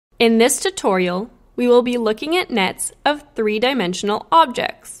In this tutorial, we will be looking at nets of three-dimensional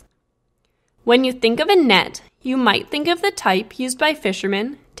objects. When you think of a net, you might think of the type used by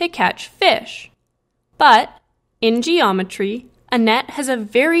fishermen to catch fish. But in geometry, a net has a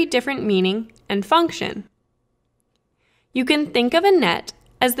very different meaning and function. You can think of a net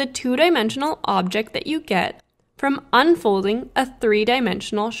as the two-dimensional object that you get from unfolding a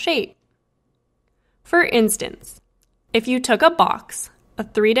three-dimensional shape. For instance, if you took a box, a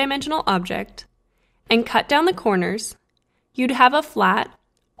three-dimensional object, and cut down the corners, you'd have a flat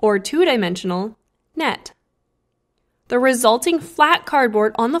or two-dimensional net. The resulting flat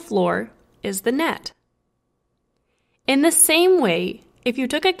cardboard on the floor is the net. In the same way, if you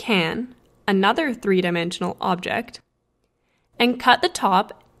took a can, another three-dimensional object, and cut the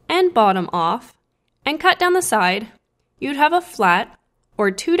top and bottom off, and cut down the side, you'd have a flat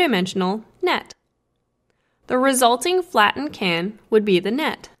or two-dimensional net. The resulting flattened can would be the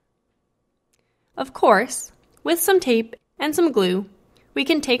net. Of course, with some tape and some glue, we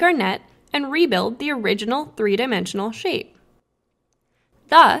can take our net and rebuild the original three-dimensional shape.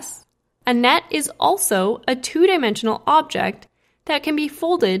 Thus, a net is also a two-dimensional object that can be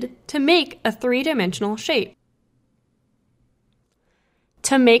folded to make a three-dimensional shape.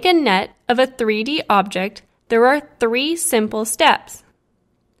 To make a net of a 3D object, there are 3 simple steps.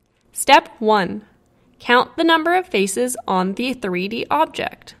 Step 1. Count the number of faces on the 3D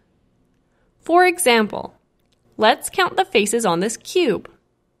object. For example, let's count the faces on this cube.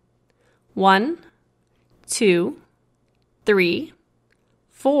 1, 2, 3,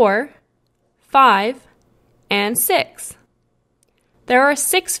 4, 5, and 6. There are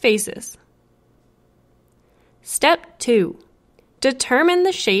 6 faces. Step 2. Determine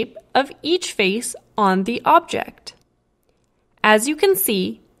the shape of each face on the object. As you can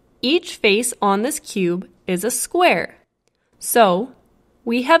see, each face on this cube is a square. So,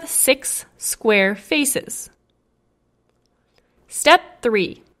 we have 6 square faces. Step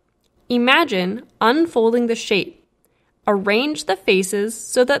 3. Imagine unfolding the shape. Arrange the faces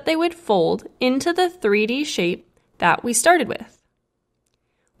so that they would fold into the 3D shape that we started with.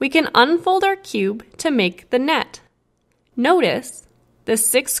 We can unfold our cube to make the net. Notice the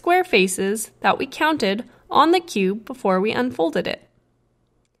 6 square faces that we counted on the cube before we unfolded it.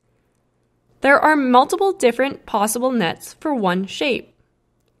 There are multiple different possible nets for one shape.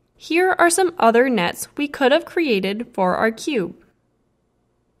 Here are some other nets we could have created for our cube.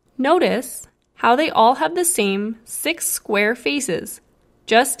 Notice how they all have the same 6 square faces,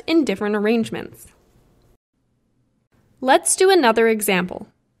 just in different arrangements. Let's do another example.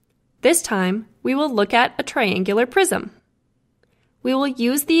 This time, we will look at a triangular prism. We will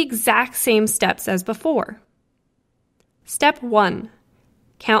use the exact same steps as before. Step 1.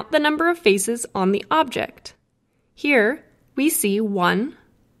 Count the number of faces on the object. Here, we see 1,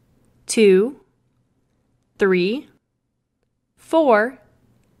 2, 3, 4,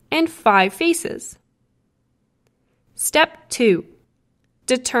 and 5 faces. Step 2.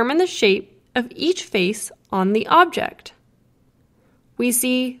 Determine the shape of each face on the object. We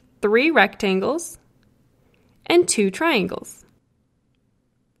see 3 rectangles and 2 triangles.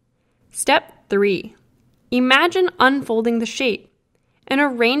 Step 3. Imagine unfolding the shape and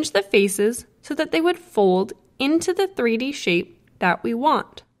arrange the faces so that they would fold into the 3D shape that we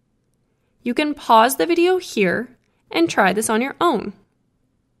want. You can pause the video here and try this on your own.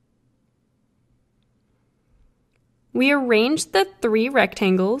 We arranged the 3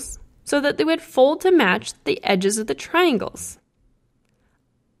 rectangles so that they would fold to match the edges of the triangles.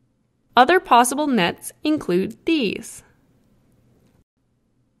 Other possible nets include these.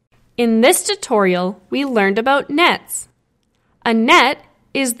 In this tutorial, we learned about nets. A net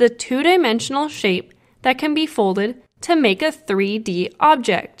is the two-dimensional shape that can be folded to make a 3D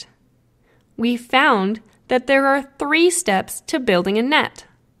object. We found that there are 3 steps to building a net.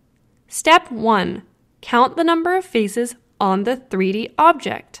 Step 1. Count the number of faces on the 3D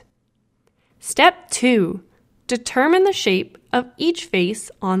object. Step 2. Determine the shape of each face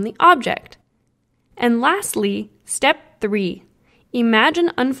on the object. And lastly, step 3.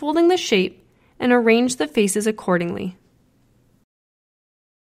 Imagine unfolding the shape and arrange the faces accordingly.